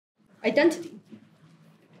identity.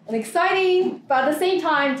 An exciting, but at the same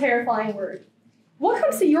time terrifying word. What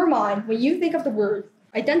comes to your mind when you think of the word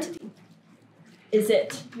identity? Is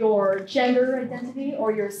it your gender identity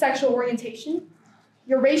or your sexual orientation?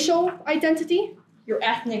 Your racial identity? Your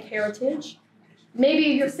ethnic heritage? Maybe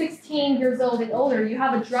you're 16 years old and older, you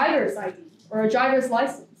have a driver's ID or a driver's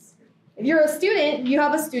license. If you're a student, you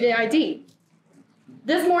have a student ID.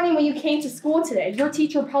 This morning when you came to school today, your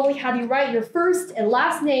teacher probably had you write your first and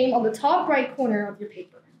last name on the top right corner of your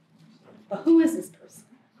paper. But who is this person?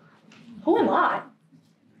 Who am I?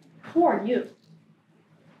 Who are you?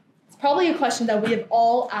 It's probably a question that we have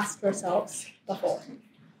all asked ourselves before.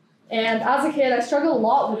 And as a kid, I struggled a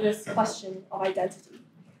lot with this question of identity.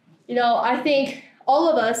 I think all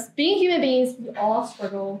of us, being human beings, we all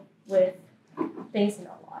struggle with things in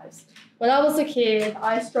our lives. When I was a kid,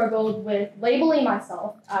 I struggled with labeling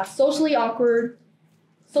myself as socially awkward,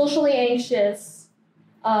 socially anxious.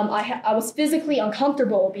 I was physically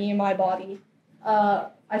uncomfortable being in my body.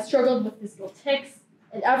 I struggled with physical tics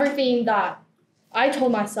and everything that I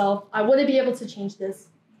told myself, I wouldn't be able to change this.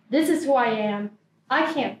 This is who I am.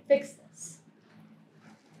 I can't fix this.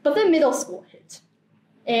 But then middle school hit.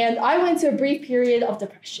 And I went to a brief period of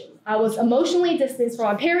depression. I was emotionally distanced from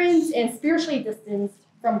my parents and spiritually distanced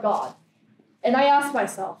from God. And I asked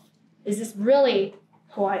myself, is this really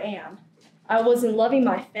who I am? I wasn't loving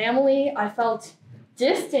my family. I felt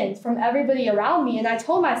distant from everybody around me. And I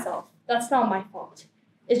told myself, that's not my fault.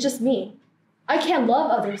 It's just me. I can't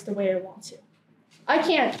love others the way I want to. I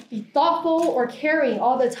can't be thoughtful or caring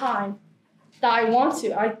all the time that I want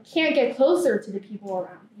to. I can't get closer to the people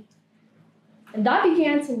around me. And that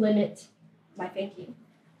began to limit my thinking.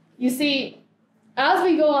 You see, as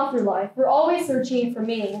we go out through life, we're always searching for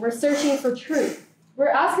meaning. We're searching for truth. We're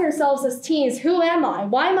asking ourselves as teens, who am I?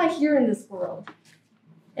 Why am I here in this world?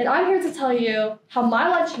 And I'm here to tell you how my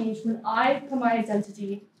life changed when I found my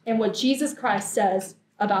identity and what Jesus Christ says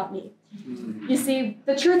about me. You see,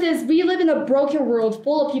 the truth is we live in a broken world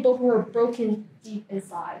full of people who are broken deep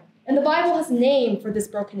inside. And the Bible has a name for this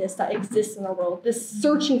brokenness that exists in our world, this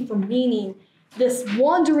searching for meaning, this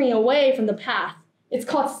wandering away from the path. It's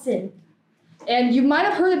called sin. And you might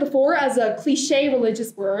have heard it before as a cliche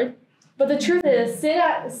religious word, but the truth is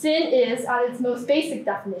sin is, at its most basic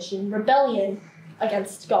definition, rebellion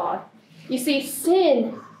against God. You see,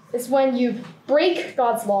 sin is when you break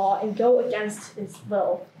God's law and go against his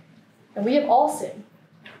will. And we have all sinned,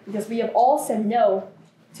 because we have all said no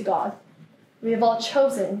to God. We have all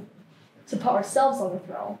chosen to put ourselves on the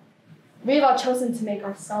throne. We have all chosen to make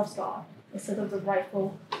ourselves God instead of the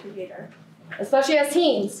rightful creator. Especially as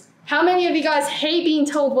teens. How many of you guys hate being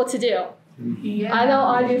told what to do? Yeah. I know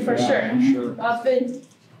I do for sure. God's been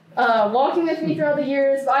walking with me throughout the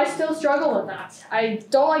years, but I still struggle with that. I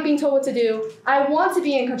don't like being told what to do. I want to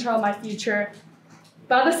be in control of my future.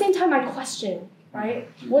 But at the same time, I question, right?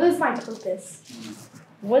 What is my purpose?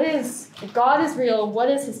 If God is real, what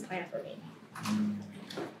is his plan for me?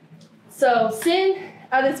 So sin,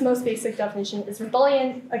 at its most basic definition, is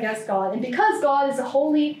rebellion against God. And because God is a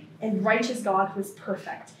holy and righteous God who is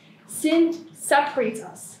perfect, sin separates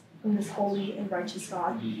us from this holy and righteous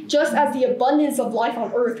God. Just as the abundance of life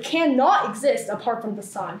on earth cannot exist apart from the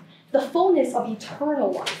Son, the fullness of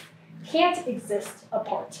eternal life can't exist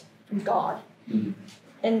apart from God.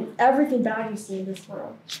 And everything bad you see in this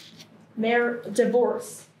world,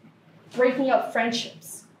 divorce, breaking up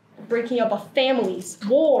friendships, breaking up of families,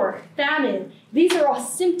 war, famine, these are all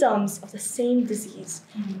symptoms of the same disease.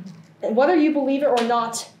 And whether you believe it or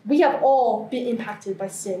not, we have all been impacted by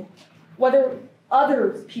sin. Whether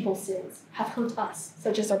other people's sins have hurt us,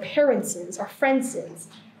 such as our parents' sins, our friends' sins,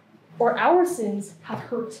 or our sins have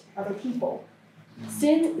hurt other people.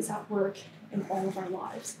 Sin is at work in all of our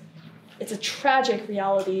lives. It's a tragic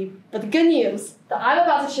reality, but the good news that I'm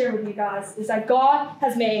about to share with you guys is that God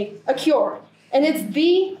has made a cure, and it's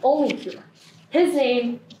the only cure. His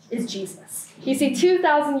name is Jesus. You see,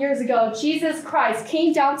 2,000 years ago, Jesus Christ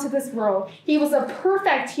came down to this world. He was a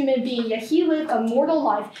perfect human being, yet he lived a mortal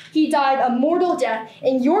life. He died a mortal death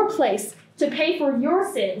in your place to pay for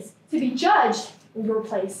your sins, to be judged in your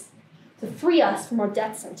place, to free us from our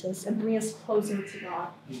death sentence and bring us closer to God.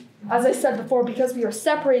 As I said before, because we are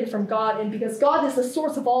separated from God and because God is the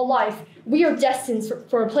source of all life, we are destined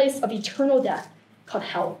for a place of eternal death called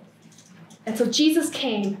hell. And so Jesus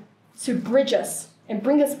came to bridge us and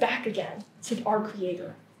bring us back again to our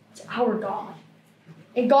Creator, to our God.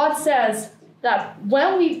 And God says that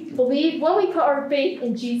when we put our faith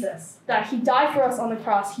in Jesus, that he died for us on the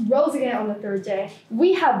cross, he rose again on the third day,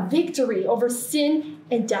 we have victory over sin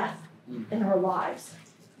and death in our lives.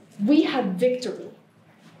 We have victory.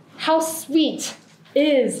 How sweet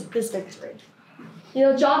is this victory. You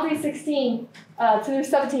know, John 3:16 through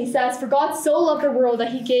 17 says, "For God so loved the world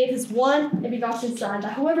that he gave his one and begotten Son,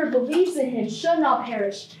 that whoever believes in him should not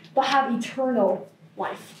perish, but have eternal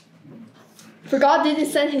life." For God didn't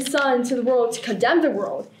send his Son into the world to condemn the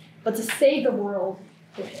world, but to save the world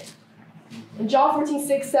through him. And John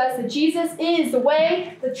 14:6 says that Jesus is the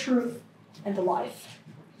way, the truth, and the life.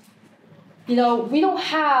 You know, we don't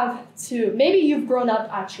have to, maybe you've grown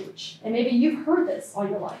up at church, and maybe you've heard this all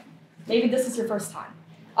your life. Maybe this is your first time.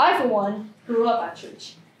 I, for one, grew up at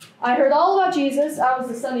church. I heard all about Jesus. I was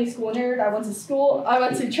a Sunday school nerd. I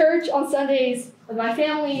went to church on Sundays with my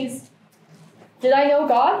families. Did I know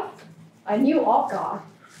God? I knew of God.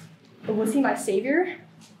 But was he my Savior?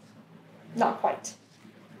 Not quite.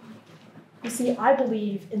 You see, I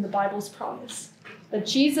believe in the Bible's promise that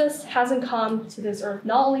Jesus hasn't come to this earth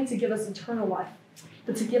not only to give us eternal life,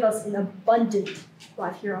 but to give us an abundant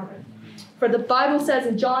life here on earth. For the Bible says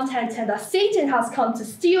in John 10:10 that Satan has come to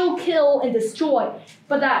steal, kill, and destroy,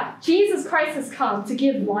 but that Jesus Christ has come to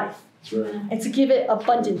give life and to give it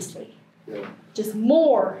abundantly. Just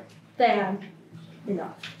more than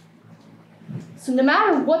enough. So no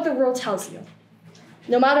matter what the world tells you,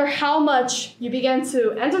 no matter how much you begin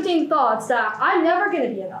to entertain thoughts that I'm never going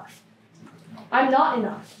to be enough, I'm not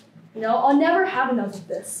enough, I'll never have enough of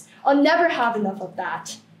this, I'll never have enough of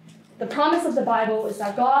that. The promise of the Bible is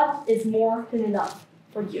that God is more than enough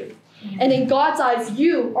for you. And in God's eyes,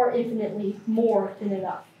 you are infinitely more than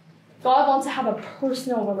enough. God wants to have a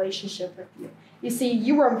personal relationship with you. You see,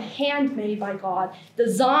 you were handmade by God,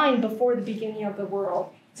 designed before the beginning of the world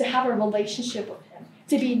to have a relationship with him,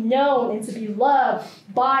 to be known and to be loved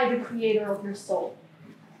by the creator of your soul.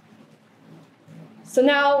 So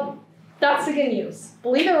now, that's the good news.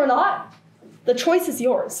 Believe it or not, the choice is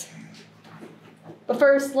yours. But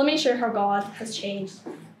first, let me share how God has changed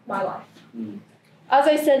my life. As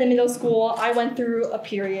I said in middle school, I went through a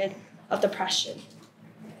period of depression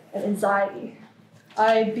and anxiety.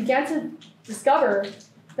 I began to discover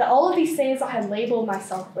that all of these things I had labeled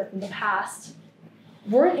myself with in the past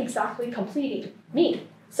weren't exactly completing me.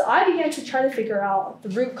 So I began to try to figure out the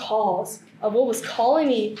root cause of what was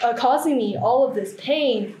causing me all of this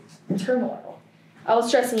pain and turmoil. I was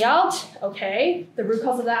stressing out. Okay, the root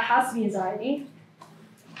cause of that has to be anxiety.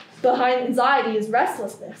 Behind anxiety is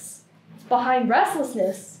restlessness. Behind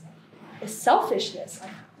restlessness is selfishness, I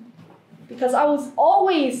found. Because I was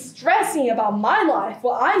always stressing about my life,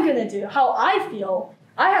 what I'm going to do, how I feel.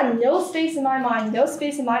 I had no space in my mind, no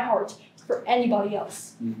space in my heart for anybody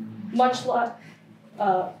else, much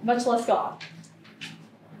less God.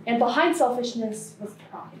 And behind selfishness was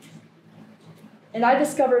pride. And I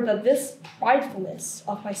discovered that this pridefulness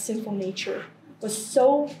of my sinful nature was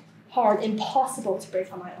so hard, impossible to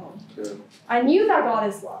break on my own. I knew that God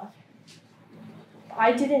is love.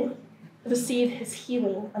 I didn't receive his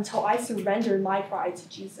healing until I surrendered my pride to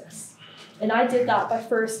Jesus. And I did that by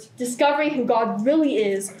first discovering who God really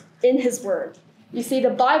is in his word. You see, the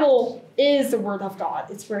Bible is the word of God.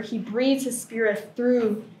 It's where he breathes his spirit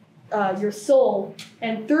through your soul.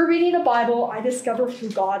 And through reading the Bible, I discovered who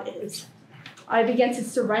God is. I began to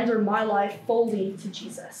surrender my life fully to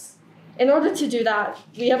Jesus. In order to do that,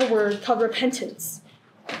 we have a word called repentance.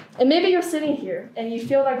 And maybe you're sitting here and you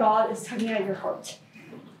feel that God is tugging at your heart.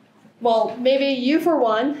 Well, maybe you, for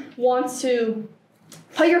one, want to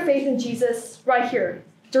put your faith in Jesus right here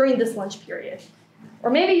during this lunch period. Or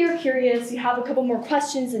maybe you're curious, you have a couple more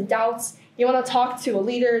questions and doubts. You want to talk to a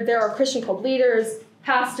leader. There are Christian called leaders,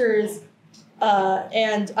 pastors,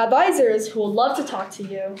 and advisors who will love to talk to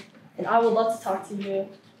you. And I would love to talk to you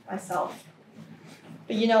myself.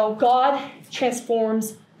 But God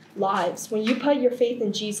transforms lives. When you put your faith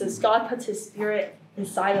in Jesus, God puts his spirit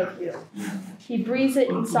inside of you. He breathes it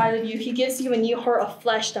inside of you. He gives you a new heart of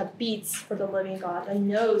flesh that beats for the living God and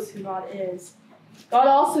knows who God is. God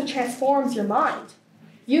also transforms your mind.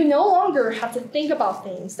 You no longer have to think about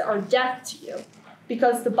things that are death to you,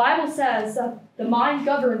 because the Bible says that the mind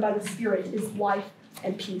governed by the Spirit is life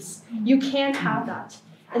and peace. You can have that.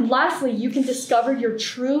 And lastly, you can discover your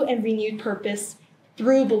true and renewed purpose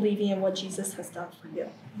through believing in what Jesus has done for you.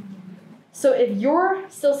 So if you're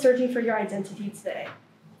still searching for your identity today,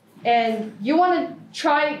 and you want to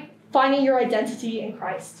try finding your identity in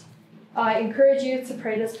Christ, I encourage you to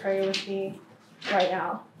pray this prayer with me right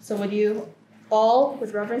now. So would you all,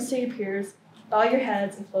 with reverence to your peers, bow your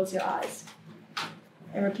heads and close your eyes,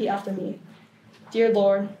 and repeat after me. Dear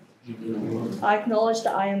Lord, I acknowledge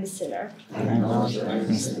that I am a sinner.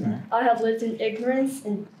 I have lived in ignorance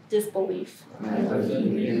and disbelief.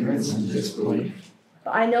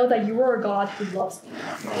 But I know that you are a God who loves me.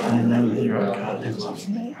 I know that you are a God who loves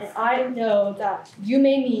me. And I know that you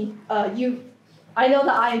made me, I know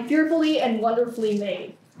that I am fearfully and wonderfully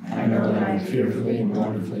made. I know that I am fearfully and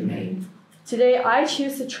wonderfully made. Today I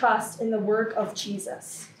choose to trust in the work of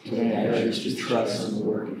Jesus. Today I choose to trust in the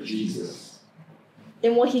work of Jesus.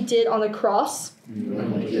 In what he did on the cross.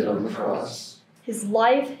 In what he did on the cross. His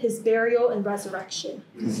life, his burial, and resurrection.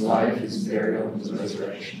 His life, his burial, and his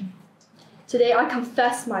resurrection. Today I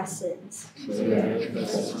confess my sins. Today I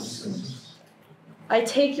confess my sins. I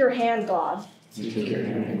take your hand, God, Take your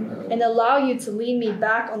hand, God, and allow you to lead me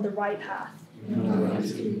back on the right path. and allow me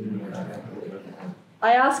to lead me back on the right path.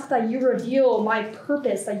 I ask that you reveal my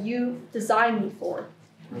purpose that you designed me for.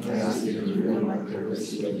 I ask you to reveal my purpose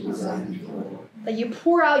that you designed me for. That you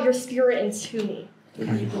pour out your spirit into me.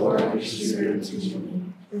 That you pour out your spirit into me.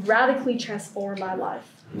 And radically transform my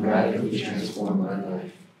life. And radically transform my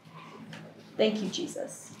life. Thank you,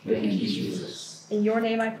 Jesus. Thank you, Jesus. In your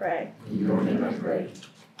name I pray. In your name I pray.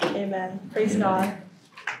 Amen. Praise God.